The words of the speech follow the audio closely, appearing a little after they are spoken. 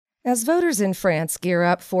As voters in France gear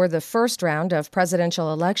up for the first round of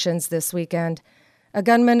presidential elections this weekend, a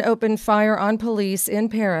gunman opened fire on police in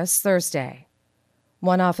Paris Thursday.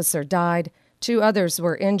 One officer died, 2 others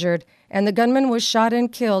were injured, and the gunman was shot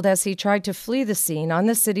and killed as he tried to flee the scene on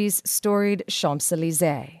the city's storied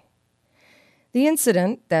Champs-Élysées. The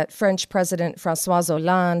incident, that French President François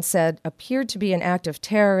Hollande said appeared to be an act of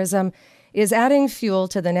terrorism, is adding fuel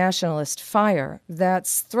to the nationalist fire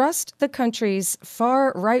that's thrust the country's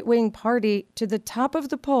far right-wing party to the top of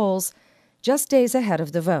the polls just days ahead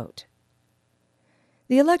of the vote.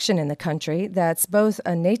 The election in the country, that's both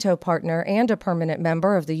a NATO partner and a permanent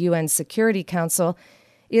member of the UN Security Council,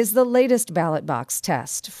 is the latest ballot box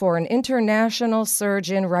test for an international surge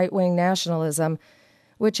in right-wing nationalism,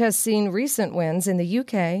 which has seen recent wins in the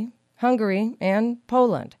UK, Hungary, and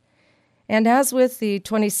Poland. And as with the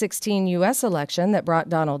 2016 U.S. election that brought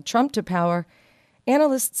Donald Trump to power,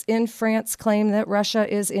 analysts in France claim that Russia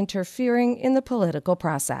is interfering in the political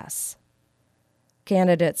process.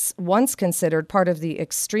 Candidates once considered part of the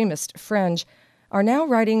extremist fringe are now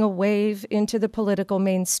riding a wave into the political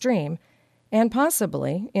mainstream and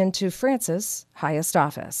possibly into France's highest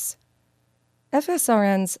office.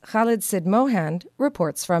 FSRN's Khalid Sidmohand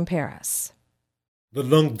reports from Paris. The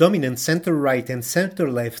long-dominant center-right and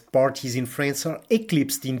center-left parties in France are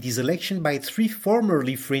eclipsed in this election by 3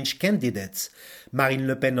 formerly French candidates: Marine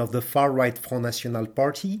Le Pen of the far-right Front National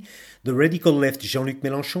Party, the radical left Jean-Luc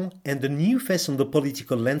Mélenchon, and the new face on the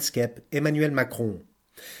political landscape, Emmanuel Macron.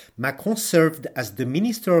 Macron served as the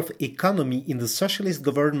Minister of Economy in the socialist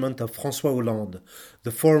government of François Hollande.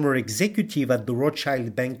 The former executive at the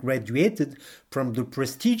Rothschild Bank graduated from the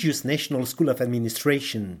prestigious National School of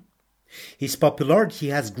Administration. His popularity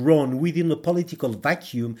has grown within a political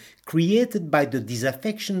vacuum created by the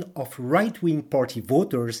disaffection of right-wing party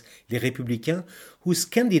voters, les Républicains, whose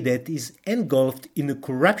candidate is engulfed in a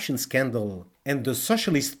corruption scandal, and the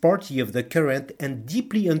Socialist Party of the current and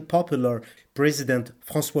deeply unpopular President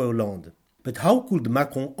François Hollande. But how could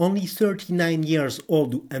Macron, only 39 years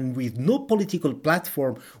old and with no political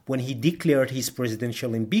platform when he declared his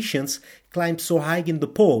presidential ambitions, climb so high in the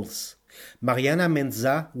polls? Mariana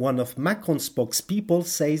Menza, one of Macron's spokespeople,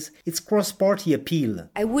 says it's cross-party appeal.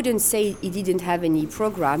 I wouldn't say he didn't have any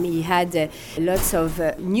program. He had lots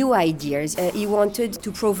of new ideas. He wanted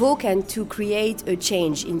to provoke and to create a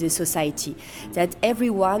change in the society. That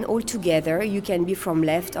everyone, all together, you can be from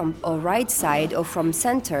left or right side or from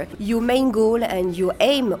center. Your main goal and your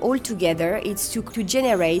aim all together is to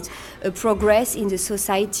generate a progress in the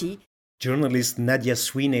society. Journalist Nadia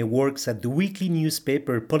Sweeney works at the weekly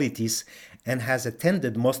newspaper Politis and has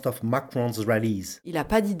attended most of Macron's rallies. He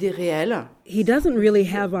doesn't really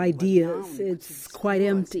have ideas. It's quite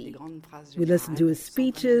empty. We listen to his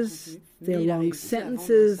speeches. They're long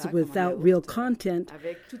sentences without real content.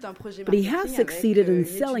 But he has succeeded in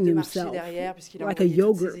selling himself like a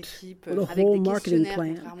yogurt with a whole marketing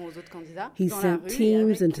plan. He sent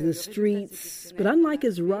teams into the streets, but unlike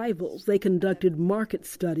his rivals, they conducted market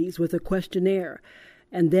studies with a questionnaire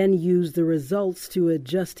and then used the results to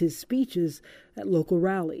adjust his speeches at local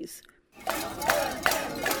rallies.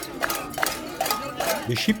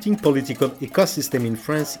 The shifting political ecosystem in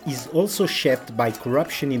France is also shaped by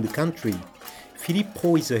corruption in the country. Philippe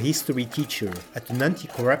Pro is a history teacher. At an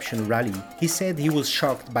anti-corruption rally, he said he was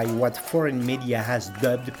shocked by what foreign media has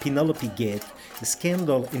dubbed Penelope Gate, a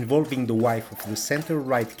scandal involving the wife of the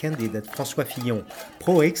center-right candidate François Fillon.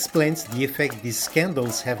 Pro explains the effect these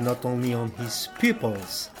scandals have not only on his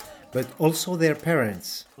pupils, but also their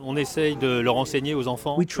parents. We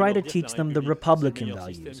try to teach them the Republican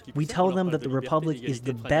values. We tell them that the Republic is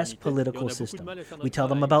the best political system. We tell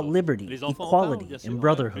them about liberty, equality, and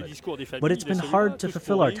brotherhood. But it's been hard to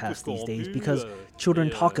fulfill our task these days because children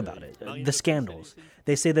talk about it, the scandals.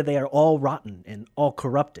 They say that they are all rotten and all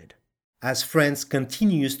corrupted. As France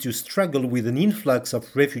continues to struggle with an influx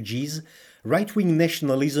of refugees, right-wing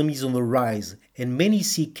nationalism is on the rise, and many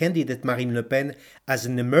see candidate Marine Le Pen as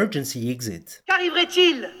an emergency exit.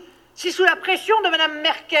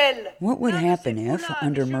 What would happen if,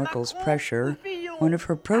 under Merkel's pressure, one of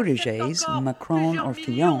her protégés, Macron or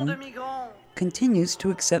Fillon, continues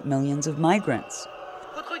to accept millions of migrants?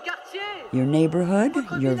 Your neighborhood,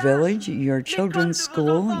 your village, your children's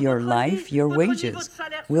school, your life, your wages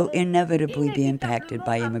will inevitably be impacted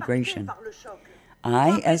by immigration.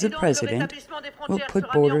 I, as a president, will put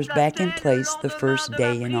borders back in place the first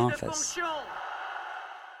day in office.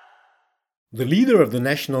 The leader of the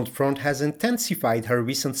National Front has intensified her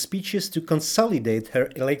recent speeches to consolidate her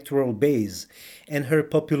electoral base, and her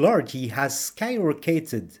popularity has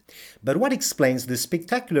skyrocketed. But what explains the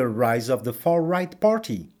spectacular rise of the far-right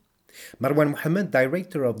party? Marwan Mohamed,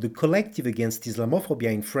 director of the Collective Against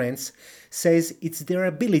Islamophobia in France, says it's their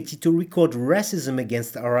ability to record racism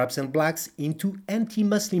against Arabs and blacks into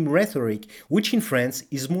anti-Muslim rhetoric, which in France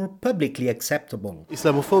is more publicly acceptable.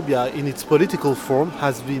 Islamophobia, in its political form,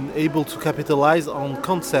 has been able to capitalize on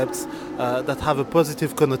concepts that have a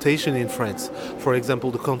positive connotation in France. For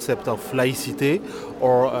example, the concept of laïcité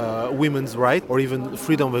or women's rights or even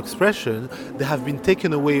freedom of expression. They have been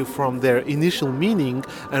taken away from their initial meaning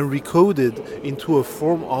and recoded into a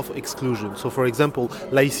form of exclusion. So, for example,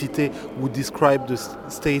 laïcité would describe the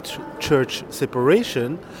state-church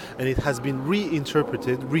separation, and it has been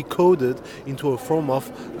reinterpreted, recoded into a form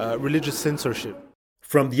of religious censorship.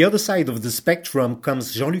 From the other side of the spectrum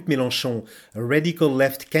comes Jean-Luc Mélenchon, a radical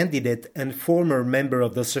left candidate and former member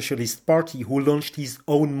of the Socialist Party who launched his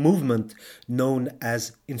own movement known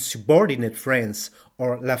as Insubordinate France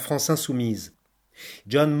or La France Insoumise.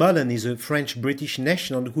 John Mullen is a French-British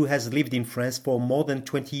national who has lived in France for more than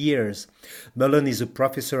 20 years. Mullen is a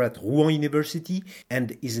professor at Rouen University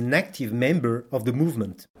and is an active member of the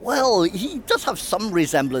movement. Well, he does have some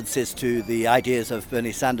resemblances to the ideas of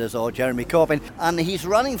Bernie Sanders or Jeremy Corbyn, and he's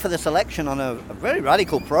running for this election on a very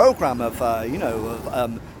radical program of,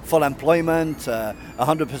 full employment,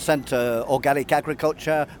 100% organic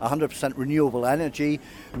agriculture, 100% renewable energy,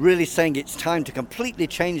 really saying it's time to completely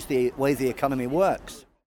change the way the economy works.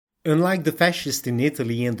 Unlike the fascists in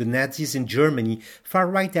Italy and the Nazis in Germany,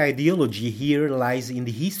 far-right ideology here lies in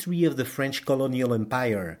the history of the French colonial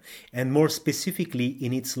empire, and more specifically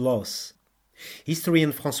in its loss.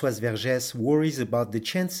 Historian Françoise Vergès worries about the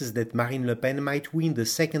chances that Marine Le Pen might win the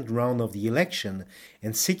second round of the election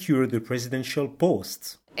and secure the presidential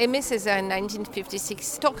post. Aimé Césaire in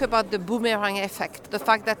 1956 talked about the boomerang effect, the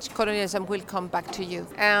fact that colonialism will come back to you.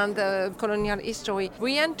 And colonial history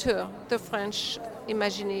re-enter the French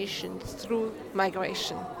imagination through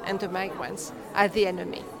migration and the migrants as the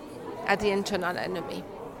enemy, as the internal enemy.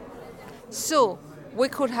 So we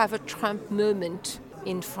could have a Trump moment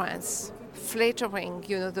in France, flattering,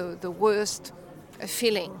 the worst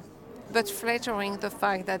feeling, but flattering the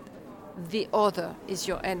fact that the other is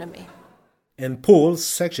your enemy. And polls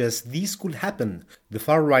suggest this could happen. The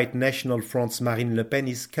far-right National Front's Marine Le Pen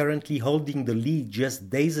is currently holding the lead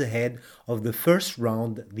just days ahead of the first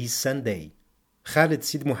round this Sunday. Khaled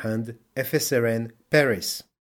Sidmouhand, FSRN, Paris.